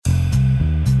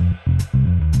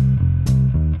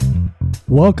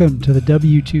Welcome to the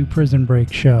W2 Prison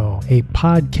Break Show, a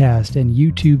podcast and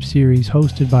YouTube series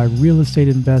hosted by real estate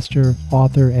investor,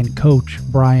 author, and coach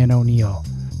Brian O'Neill.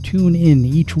 Tune in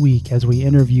each week as we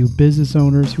interview business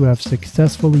owners who have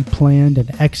successfully planned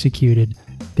and executed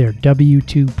their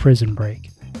W2 prison break.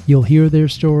 You'll hear their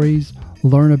stories,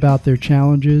 learn about their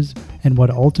challenges, and what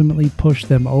ultimately pushed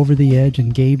them over the edge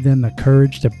and gave them the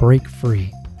courage to break free.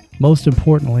 Most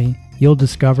importantly, you'll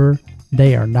discover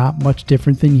they are not much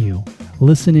different than you.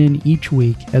 Listen in each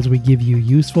week as we give you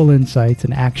useful insights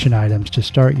and action items to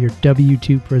start your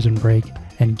W2 prison break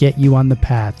and get you on the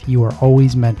path you are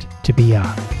always meant to be on.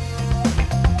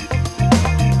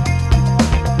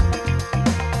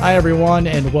 Hi everyone,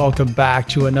 and welcome back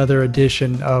to another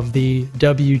edition of the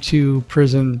W2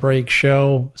 Prison Break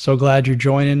Show. So glad you're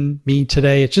joining me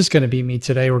today. It's just going to be me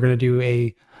today. We're going to do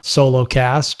a solo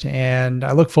cast, and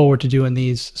I look forward to doing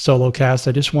these solo casts.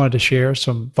 I just wanted to share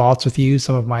some thoughts with you,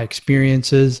 some of my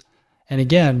experiences, and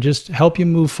again, just help you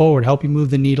move forward, help you move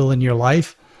the needle in your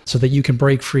life so that you can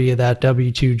break free of that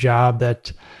W2 job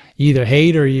that you either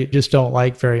hate or you just don't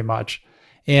like very much.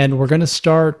 And we're going to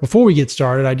start. Before we get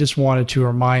started, I just wanted to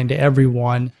remind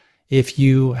everyone, if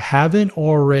you haven't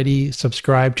already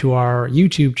subscribed to our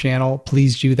YouTube channel,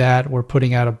 please do that. We're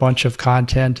putting out a bunch of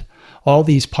content. All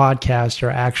these podcasts are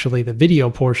actually, the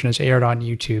video portion is aired on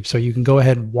YouTube. So you can go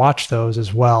ahead and watch those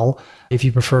as well. If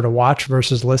you prefer to watch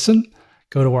versus listen,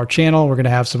 go to our channel. We're going to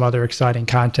have some other exciting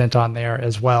content on there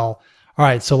as well. All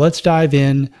right, so let's dive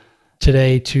in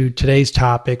today to today's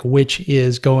topic, which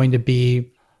is going to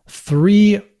be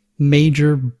 3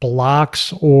 major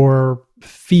blocks or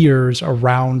fears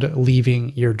around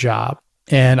leaving your job.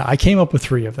 And I came up with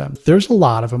 3 of them. There's a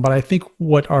lot of them, but I think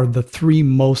what are the 3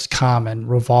 most common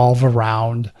revolve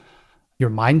around your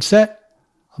mindset,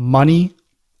 money,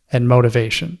 and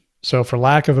motivation. So for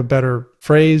lack of a better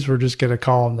phrase, we're just going to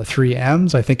call them the 3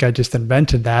 M's. I think I just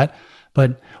invented that,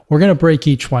 but we're going to break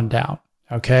each one down.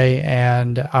 Okay.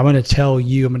 And I'm going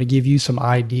to give you some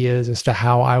ideas as to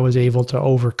how I was able to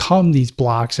overcome these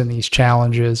blocks and these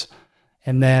challenges.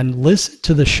 And then listen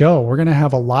to the show. We're going to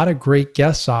have a lot of great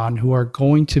guests on who are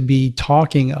going to be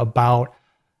talking about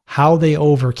how they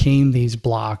overcame these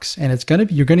blocks. And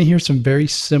you're going to hear some very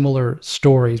similar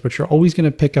stories, but you're always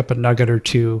going to pick up a nugget or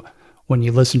two when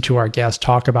you listen to our guests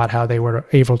talk about how they were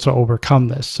able to overcome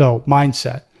this. So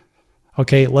mindset.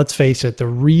 Okay, let's face it. The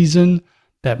reason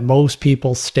that most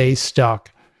people stay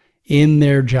stuck in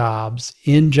their jobs,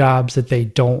 in jobs that they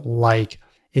don't like,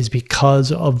 is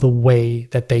because of the way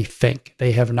that they think.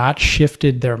 They have not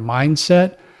shifted their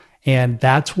mindset, and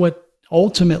that's what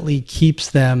ultimately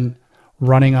keeps them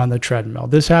running on the treadmill.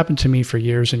 This happened to me for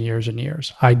years and years and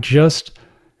years. I just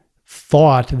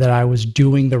thought that I was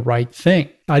doing the right thing.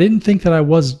 I didn't think that I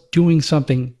was doing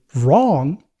something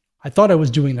wrong. I thought I was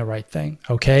doing the right thing,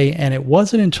 okay? And it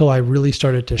wasn't until I really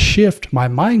started to shift my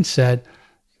mindset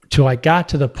till I got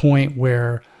to the point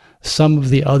where some of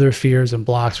the other fears and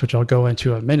blocks, which I'll go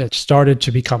into in a minute, started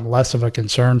to become less of a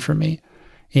concern for me.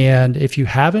 And if you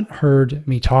haven't heard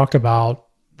me talk about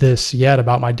this yet,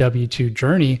 about my W2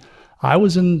 journey, I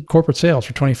was in corporate sales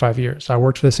for 25 years. I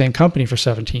worked for the same company for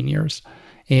 17 years.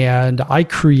 And I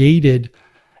created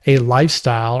a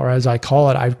lifestyle, or as I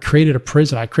call it, I've created a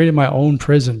prison. I created my own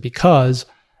prison because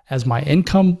as my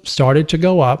income started to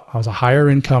go up, I was a higher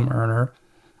income earner,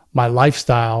 my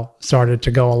lifestyle started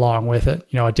to go along with it.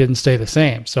 It didn't stay the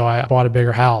same. So I bought a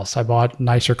bigger house. I bought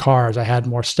nicer cars. I had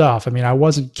more stuff. I mean, I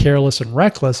wasn't careless and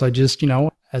reckless. I just,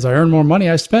 as I earned more money,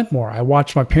 I spent more. I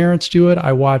watched my parents do it.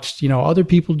 I watched, other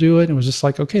people do it. And it was just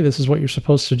like, okay, this is what you're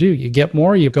supposed to do. You get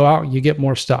more, you go out, you get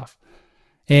more stuff.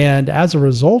 And as a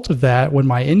result of that, when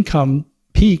my income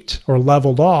peaked or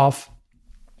leveled off,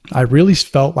 I really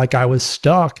felt like I was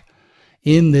stuck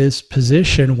in this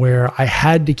position where I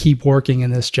had to keep working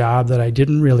in this job that I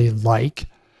didn't really like.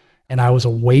 And I was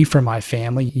away from my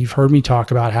family. You've heard me talk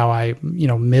about how I,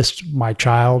 missed my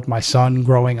child, my son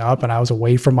growing up, and I was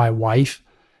away from my wife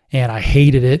and I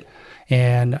hated it.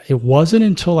 And it wasn't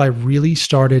until I really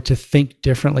started to think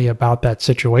differently about that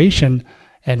situation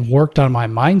and worked on my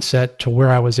mindset to where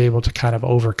I was able to kind of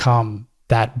overcome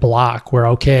that block where,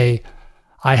 okay,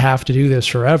 I have to do this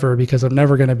forever because I'm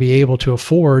never going to be able to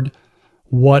afford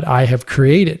what I have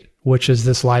created, which is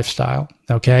this lifestyle.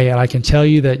 Okay. And I can tell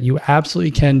you that you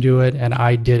absolutely can do it. And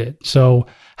I did it. So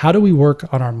how do we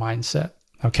work on our mindset?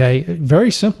 Okay.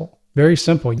 Very simple, very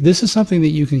simple. This is something that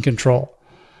you can control.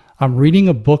 I'm reading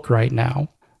a book right now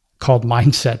called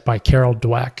Mindset by Carol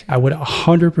Dweck. I would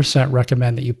 100%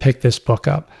 recommend that you pick this book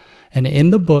up. And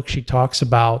in the book, she talks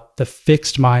about the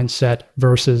fixed mindset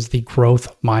versus the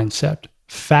growth mindset.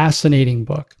 Fascinating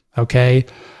book. Okay.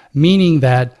 Meaning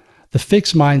that The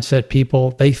fixed mindset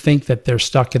people, they think that they're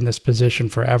stuck in this position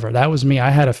forever. That was me. I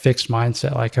had a fixed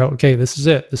mindset, like, okay, this is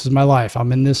it. This is my life.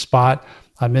 I'm in this spot.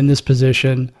 I'm in this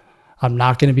position. I'm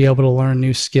not going to be able to learn a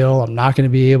new skill. I'm not going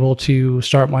to be able to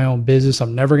start my own business.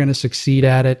 I'm never going to succeed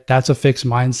at it. That's a fixed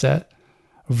mindset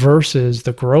versus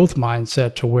the growth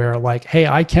mindset to where like, hey,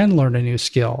 I can learn a new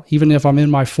skill. Even if I'm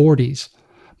in my 40s,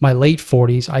 my late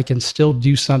 40s, I can still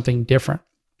do something different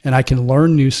and I can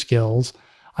learn new skills.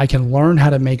 I can learn how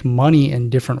to make money in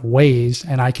different ways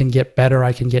and I can get better.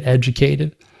 I can get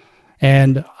educated.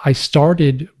 And I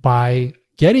started by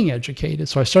getting educated.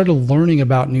 So I started learning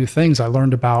about new things. I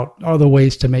learned about other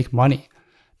ways to make money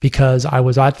because I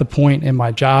was at the point in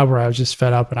my job where I was just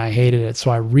fed up and I hated it. So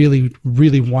I really,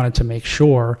 really wanted to make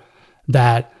sure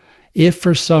that if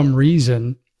for some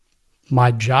reason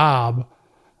my job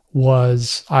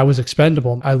I was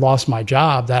expendable, I lost my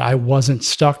job, that I wasn't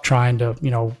stuck trying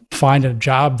to, find a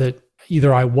job that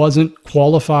either I wasn't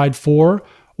qualified for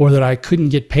or that I couldn't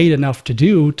get paid enough to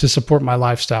do to support my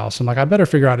lifestyle. So I'm like, I better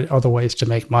figure out other ways to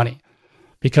make money.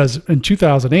 Because in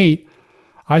 2008,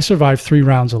 I survived 3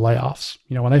 rounds of layoffs.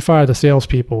 When they fired the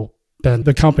salespeople, then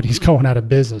the company's going out of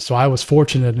business. So I was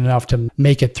fortunate enough to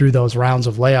make it through those rounds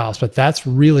of layoffs. But that's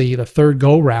really the third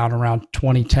go round around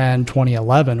 2010,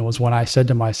 2011 was when I said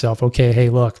to myself, okay, hey,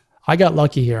 look, I got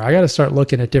lucky here. I got to start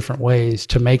looking at different ways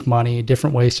to make money,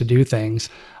 different ways to do things.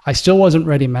 I still wasn't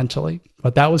ready mentally,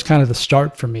 but that was kind of the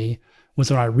start for me, was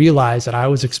when I realized that I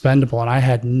was expendable and I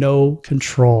had no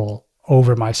control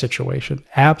over my situation.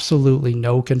 Absolutely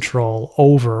no control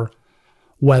over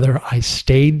whether I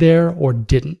stayed there or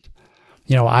didn't.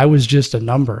 I was just a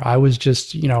number. I was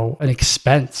just, an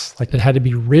expense like that had to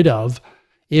be rid of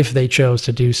if they chose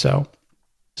to do so.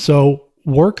 So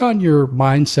work on your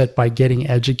mindset by getting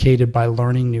educated, by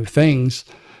learning new things,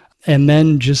 and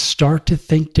then just start to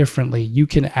think differently. You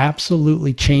can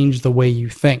absolutely change the way you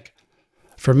think.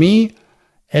 For me,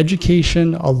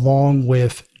 education along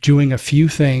with doing a few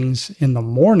things in the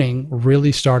morning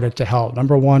really started to help.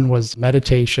 Number one was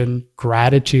meditation,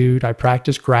 gratitude. I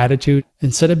practiced gratitude.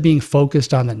 Instead of being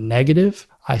focused on the negative,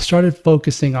 I started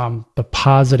focusing on the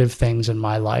positive things in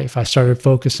my life. I started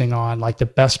focusing on like the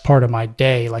best part of my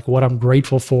day, like what I'm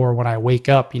grateful for when I wake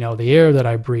up, the air that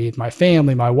I breathe, my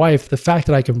family, my wife, the fact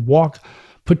that I can walk,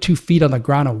 put 2 feet on the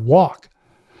ground and walk,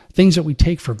 things that we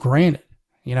take for granted.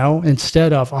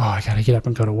 Instead of, I got to get up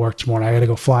and go to work tomorrow. I got to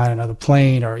go fly on another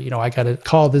plane or, I got to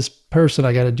call this person.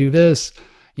 I got to do this,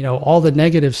 all the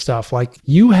negative stuff. Like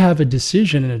you have a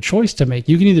decision and a choice to make.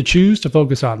 You can either choose to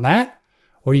focus on that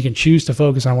or you can choose to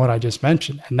focus on what I just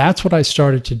mentioned. And that's what I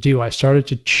started to do. I started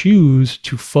to choose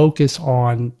to focus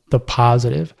on the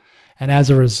positive. And as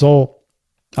a result,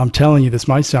 I'm telling you, this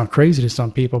might sound crazy to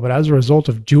some people, but as a result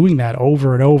of doing that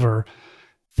over and over,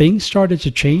 things started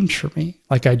to change for me.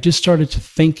 Like I just started to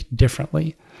think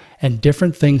differently and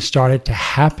different things started to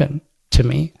happen to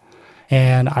me.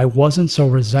 And I wasn't so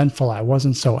resentful. I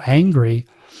wasn't so angry.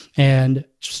 And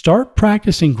start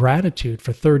practicing gratitude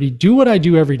do what I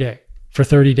do every day for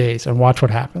 30 days and watch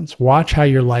what happens. Watch how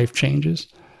your life changes.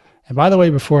 And by the way,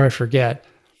 before I forget,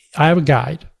 I have a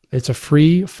guide. It's a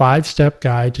free 5-step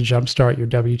guide to jumpstart your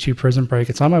W-2 prison break.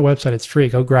 It's on my website. It's free.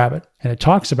 Go grab it. And it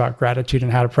talks about gratitude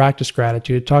and how to practice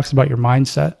gratitude. It talks about your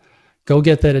mindset. Go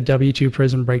get that at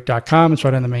W2prisonbreak.com. It's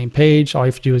right on the main page. All you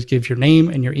have to do is give your name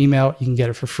and your email. You can get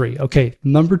it for free. Okay. The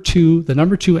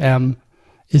number 2 M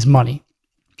is money.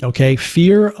 Okay.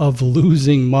 Fear of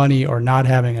losing money or not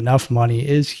having enough money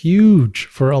is huge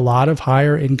for a lot of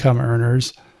higher income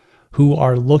earners who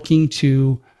are looking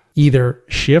to either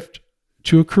shift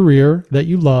to a career that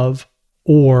you love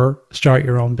or start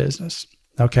your own business.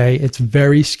 Okay. It's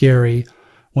very scary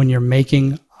when you're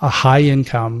making a high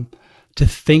income to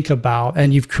think about,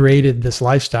 and you've created this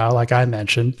lifestyle, like I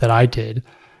mentioned, that I did,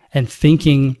 and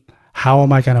thinking, how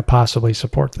am I going to possibly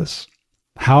support this?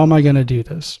 How am I going to do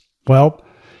this? Well,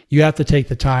 you have to take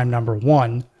the time, number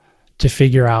one, to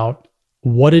figure out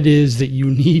what it is that you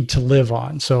need to live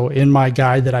on. So in my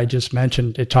guide that I just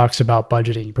mentioned, it talks about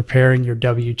budgeting, preparing your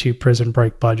W-2 prison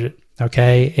break budget.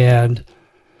 Okay. And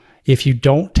if you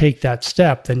don't take that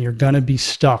step, then you're going to be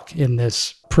stuck in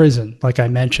this prison. Like I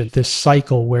mentioned, this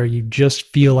cycle where you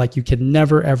just feel like you can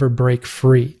never, ever break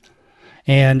free.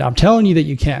 And I'm telling you that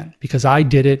you can, because I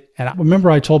did it. And I remember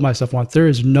I told myself once, there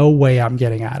is no way I'm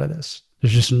getting out of this.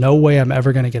 There's just no way I'm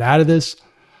ever going to get out of this.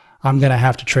 I'm going to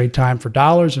have to trade time for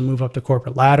dollars and move up the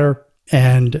corporate ladder.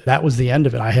 And that was the end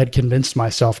of it. I had convinced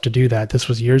myself to do that. This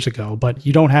was years ago, but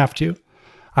you don't have to.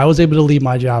 I was able to leave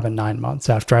my job in 9 months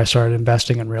after I started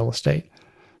investing in real estate.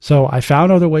 So I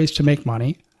found other ways to make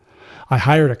money. I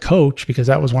hired a coach because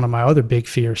that was one of my other big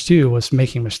fears too, was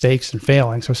making mistakes and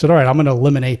failing. So I said, all right, I'm going to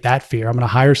eliminate that fear. I'm going to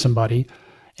hire somebody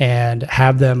and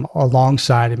have them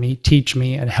alongside of me, teach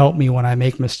me and help me when I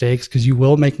make mistakes, because you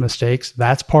will make mistakes.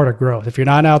 That's part of growth. If you're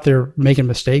not out there making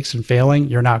mistakes and failing,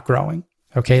 you're not growing.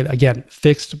 Okay. Again,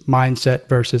 fixed mindset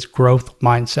versus growth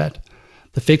mindset.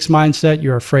 The fixed mindset,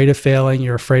 you're afraid of failing.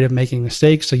 You're afraid of making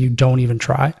mistakes, so you don't even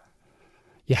try.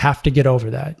 You have to get over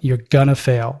that. You're going to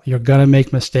fail. You're going to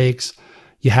make mistakes.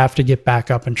 You have to get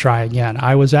back up and try again.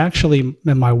 I was actually,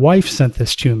 and my wife sent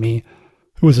this to me,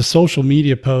 it was a social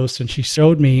media post, and she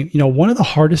showed me, one of the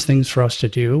hardest things for us to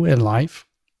do in life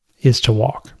is to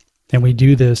walk. And we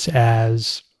do this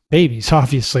as babies.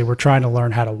 Obviously, we're trying to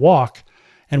learn how to walk.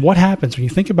 And what happens when you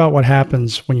think about what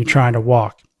happens when you're trying to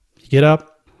walk? You get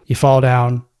up, you fall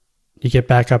down, you get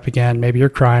back up again. Maybe you're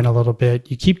crying a little bit.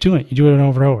 You keep doing it. You do it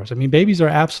over and over. I mean, babies are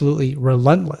absolutely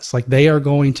relentless. Like, they are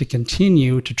going to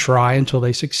continue to try until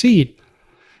they succeed.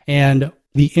 And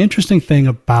the interesting thing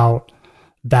about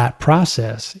that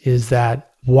process is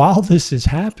that while this is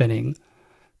happening,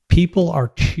 people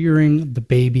are cheering the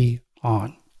baby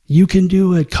on. You can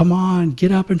do it. Come on,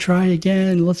 get up and try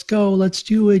again. Let's go. Let's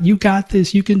do it. You got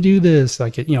this. You can do this.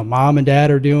 Like, mom and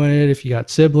dad are doing it. If you got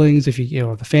siblings, if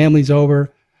if the family's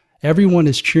over, everyone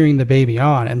is cheering the baby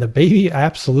on, and the baby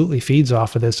absolutely feeds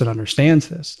off of this and understands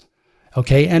this.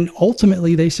 Okay. And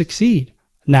ultimately they succeed.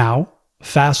 Now,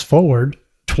 fast forward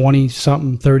 20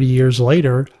 something, 30 years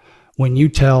later, when you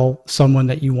tell someone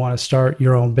that you want to start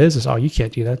your own business, oh, you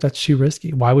can't do that. That's too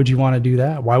risky. Why would you want to do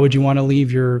that? Why would you want to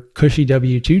leave your cushy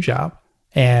W-2 job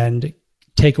and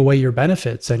take away your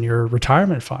benefits and your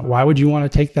retirement fund? Why would you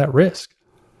want to take that risk?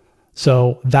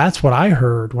 So that's what I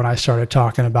heard when I started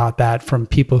talking about that from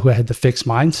people who had the fixed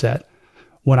mindset.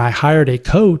 When I hired a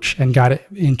coach and got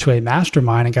into a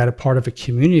mastermind and got a part of a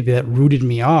community that rooted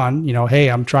me on,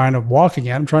 hey, I'm trying to walk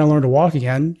again. I'm trying to learn to walk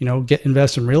again,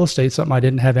 invest in real estate, something I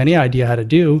didn't have any idea how to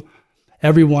do.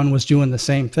 Everyone was doing the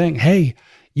same thing. Hey,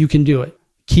 you can do it.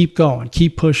 Keep going,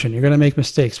 keep pushing. You're going to make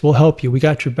mistakes. We'll help you. We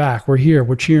got your back. We're here.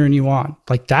 We're cheering you on.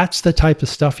 Like, that's the type of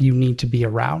stuff you need to be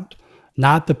around.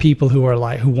 Not the people who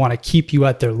want to keep you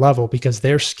at their level because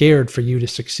they're scared for you to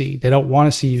succeed. They don't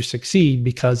want to see you succeed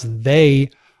because they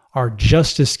are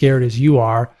just as scared as you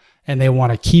are, and they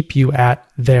want to keep you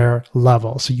at their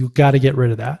level. So you got to get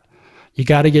rid of that. You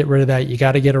got to get rid of that. You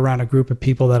got to get around a group of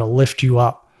people that'll lift you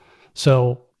up.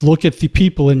 So look at the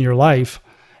people in your life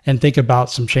and think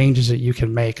about some changes that you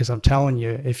can make. Because I'm telling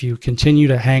you, if you continue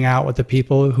to hang out with the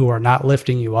people who are not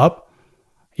lifting you up,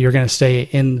 you're going to stay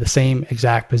in the same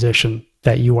exact position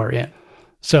that you are in.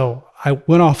 So I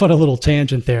went off on a little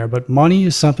tangent there, but money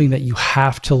is something that you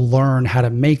have to learn how to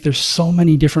make. There's so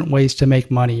many different ways to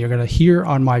make money. You're going to hear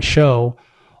on my show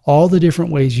all the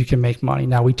different ways you can make money.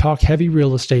 Now, we talk heavy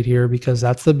real estate here because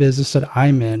that's the business that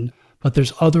I'm in, but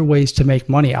there's other ways to make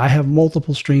money. I have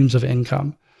multiple streams of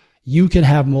income. You can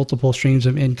have multiple streams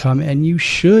of income, and you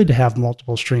should have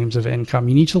multiple streams of income.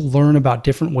 You need to learn about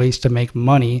different ways to make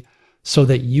money so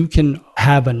that you can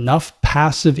have enough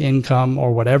passive income,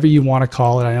 or whatever you want to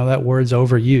call it. I know that word's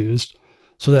overused,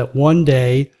 so that one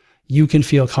day you can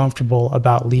feel comfortable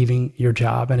about leaving your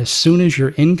job. And as soon as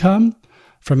your income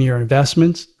from your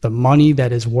investments, the money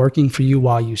that is working for you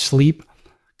while you sleep,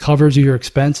 covers your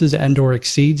expenses and or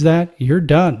exceeds that, you're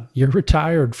done. You're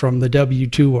retired from the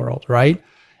W-2 world, right?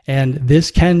 And this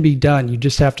can be done. You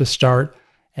just have to start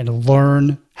and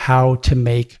learn how to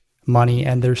make money.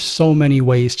 And there's so many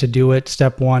ways to do it.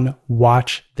 Step one,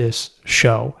 watch this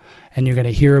show. And you're going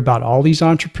to hear about all these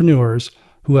entrepreneurs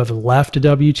who have left a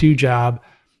W-2 job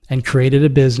and created a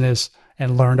business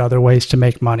and learned other ways to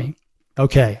make money.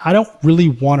 Okay, I don't really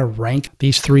want to rank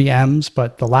these 3 M's,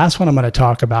 but the last one I'm going to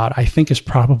talk about, I think, is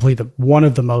probably one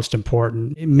of the most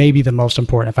important, maybe the most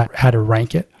important if I had to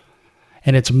rank it.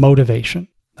 And it's motivation.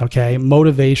 Okay,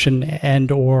 motivation,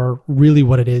 and or really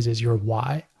what it is your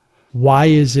why. Why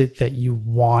is it that you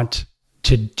want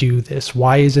to do this?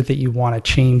 Why is it that you want to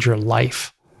change your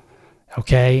life?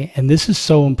 Okay. And this is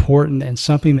so important and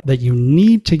something that you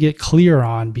need to get clear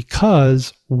on,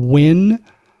 because when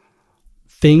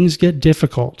things get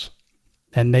difficult,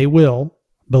 and they will,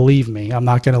 believe me, I'm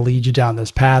not going to lead you down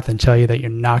this path and tell you that you're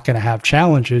not going to have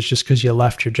challenges just because you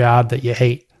left your job that you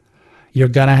hate. You're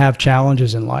going to have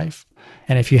challenges in life.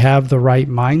 And if you have the right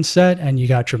mindset and you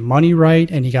got your money right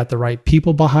and you got the right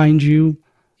people behind you,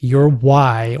 your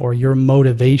why or your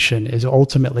motivation is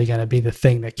ultimately going to be the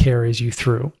thing that carries you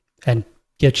through and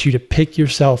gets you to pick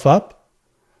yourself up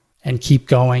and keep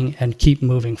going and keep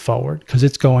moving forward, because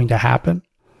it's going to happen.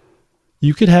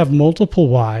 You could have multiple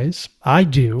whys. I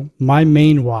do. My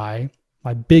main why,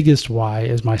 my biggest why,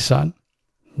 is my son.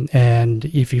 And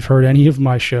if you've heard any of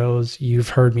my shows, you've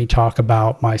heard me talk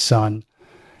about my son.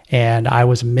 And I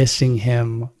was missing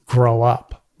him grow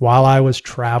up. While I was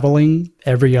traveling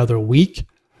every other week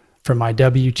for my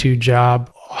W-2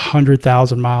 job,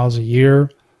 100,000 miles a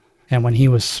year. And when he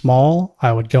was small,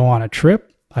 I would go on a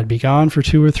trip. I'd be gone for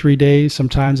 2 or 3 days.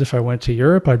 Sometimes if I went to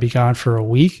Europe, I'd be gone for a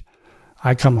week.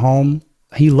 I come home,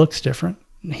 he looks different.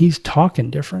 He's talking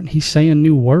different. He's saying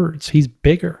new words. He's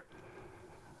bigger.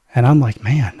 And I'm like,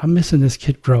 man, I'm missing this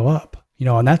kid grow up,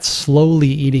 and that's slowly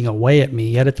eating away at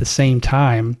me. Yet at the same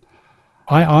time,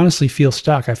 I honestly feel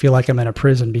stuck. I feel like I'm in a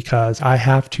prison because I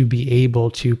have to be able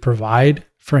to provide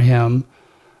for him,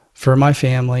 for my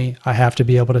family. I have to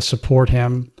be able to support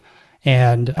him.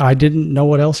 And I didn't know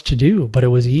what else to do, but it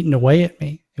was eating away at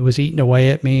me. It was eating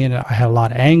away at me. And I had a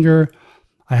lot of anger.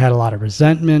 I had a lot of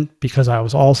resentment because I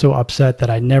was also upset that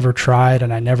I never tried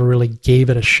and I never really gave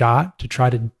it a shot to try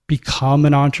to become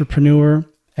an entrepreneur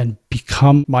and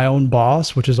become my own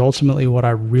boss, which is ultimately what I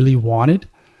really wanted.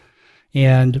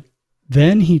 And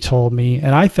then he told me,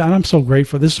 and I'm so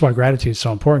grateful. This is why gratitude is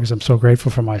so important, because I'm so grateful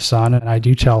for my son. And I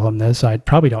do tell him this. I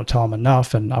probably don't tell him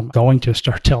enough, and I'm going to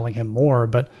start telling him more.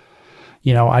 But,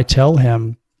 I tell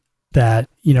him that,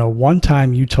 one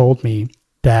time you told me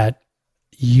that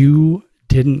you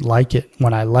didn't like it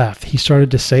when I left. He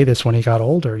started to say this when he got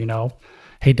older,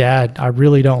 hey, Dad, I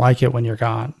really don't like it when you're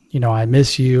gone. I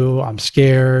miss you. I'm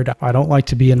scared. I don't like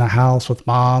to be in the house with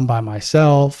Mom by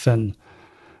myself. And,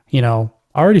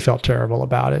 I already felt terrible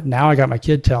about it. Now I got my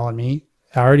kid telling me,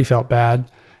 I already felt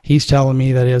bad. He's telling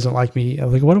me that he doesn't like me.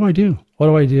 I'm like, what do I do? What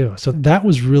do I do? So that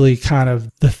was really kind of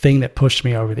the thing that pushed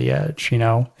me over the edge,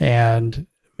 and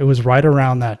it was right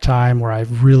around that time where I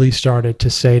really started to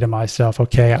say to myself,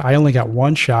 okay, I only got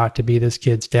one shot to be this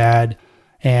kid's dad,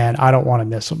 and I don't want to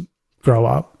miss him grow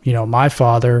up. My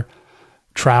father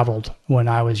traveled when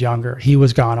I was younger. He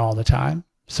was gone all the time.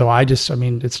 So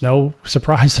it's no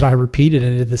surprise that I repeated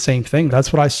and did the same thing.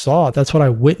 That's what I saw. That's what I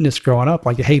witnessed growing up.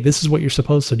 Like, hey, this is what you're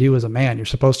supposed to do as a man. You're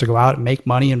supposed to go out and make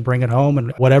money and bring it home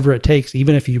and whatever it takes,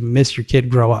 even if you miss your kid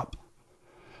grow up.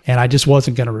 And I just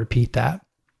wasn't going to repeat that.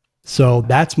 So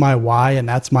that's my why and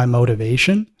that's my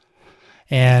motivation.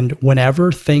 And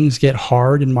whenever things get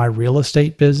hard in my real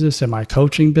estate business and my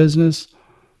coaching business,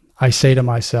 I say to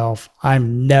myself,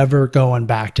 I'm never going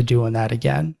back to doing that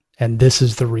again. And this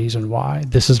is the reason why.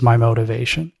 This is my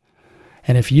motivation.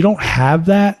 And if you don't have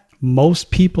that,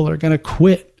 most people are going to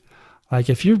quit.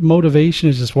 Like if your motivation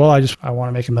is just, I want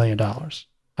to make $1 million.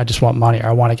 I just want money. Or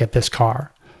I want to get this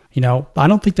car. I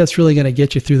don't think that's really going to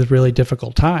get you through the really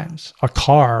difficult times. A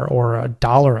car or a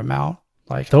dollar amount.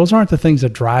 Like those aren't the things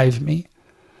that drive me.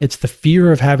 It's the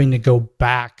fear of having to go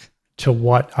back to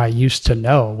what I used to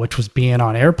know, which was being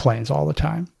on airplanes all the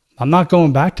time. I'm not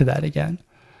going back to that again.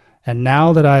 And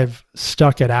now that I've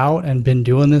stuck it out and been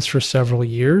doing this for several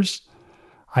years,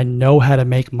 I know how to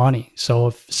make money. So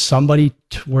if somebody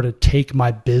were to take my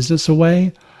business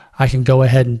away, I can go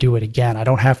ahead and do it again. I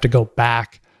don't have to go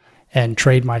back and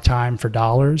trade my time for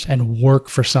dollars and work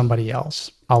for somebody else.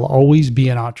 I'll always be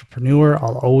an entrepreneur.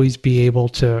 I'll always be able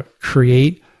to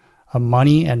create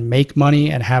money and make money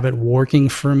and have it working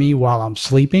for me while I'm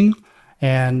sleeping.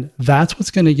 And that's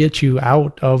what's going to get you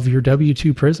out of your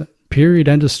W-2 prison. Period.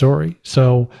 End of story.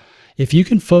 So if you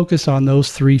can focus on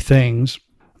those three things,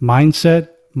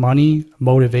 mindset, money,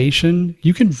 motivation,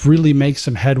 you can really make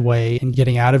some headway in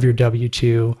getting out of your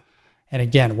W-2. And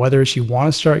again, whether it's you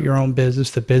want to start your own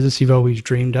business, the business you've always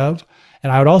dreamed of.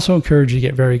 And I would also encourage you to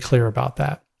get very clear about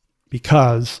that,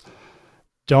 because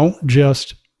don't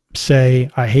just say,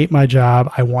 I hate my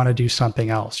job. I want to do something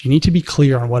else. You need to be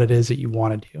clear on what it is that you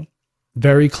want to do.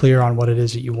 Very clear on what it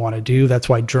is that you want to do. That's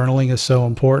why journaling is so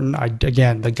important.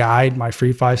 Again, the guide, my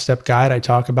free 5-step guide, I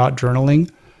talk about journaling.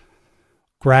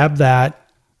 Grab that,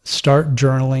 start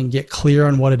journaling, get clear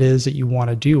on what it is that you want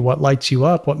to do, what lights you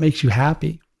up, what makes you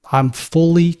happy. I'm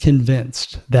fully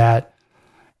convinced that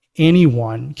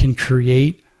anyone can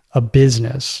create a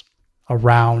business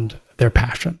around their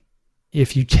passion.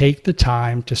 If you take the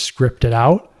time to script it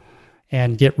out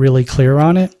and get really clear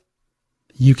on it,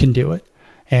 you can do it.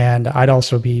 And I'd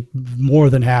also be more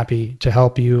than happy to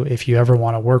help you if you ever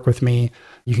want to work with me.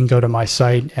 You can go to my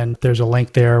site and there's a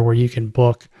link there where you can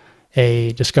book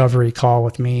a discovery call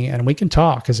with me and we can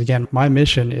talk. Because again, my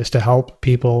mission is to help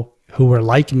people who are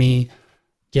like me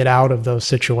get out of those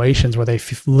situations where they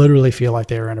literally feel like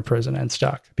they were in a prison and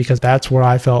stuck. Because that's where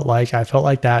I felt like. I felt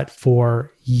like that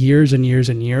for years and years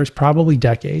and years, probably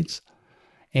decades,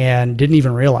 and didn't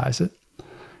even realize it.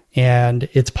 And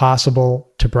it's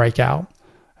possible to break out.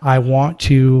 I want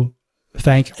to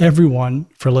thank everyone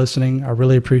for listening. I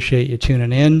really appreciate you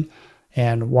tuning in.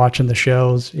 and watching the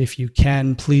shows. If you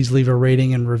can, please leave a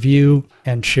rating and review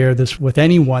and share this with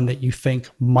anyone that you think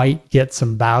might get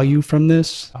some value from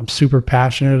this. I'm super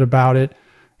passionate about it,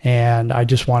 and I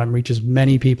just want to reach as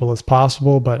many people as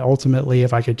possible. But ultimately,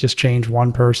 if I could just change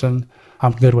one person,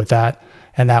 I'm good with that,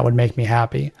 and that would make me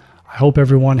happy. I hope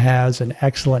everyone has an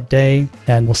excellent day,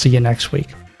 and we'll see you next week.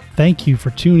 Thank you for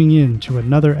tuning in to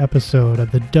another episode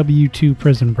of the W2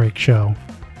 Prison Break Show.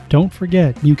 Don't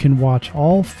forget, you can watch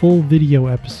all full video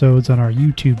episodes on our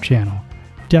YouTube channel.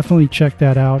 Definitely check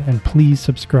that out, and please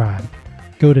subscribe.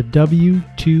 Go to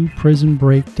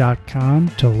w2prisonbreak.com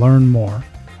to learn more.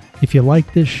 If you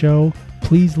like this show,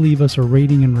 please leave us a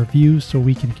rating and review so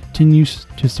we can continue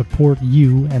to support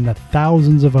you and the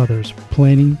thousands of others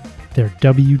planning their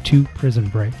W2 prison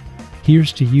break.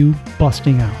 Here's to you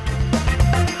busting out.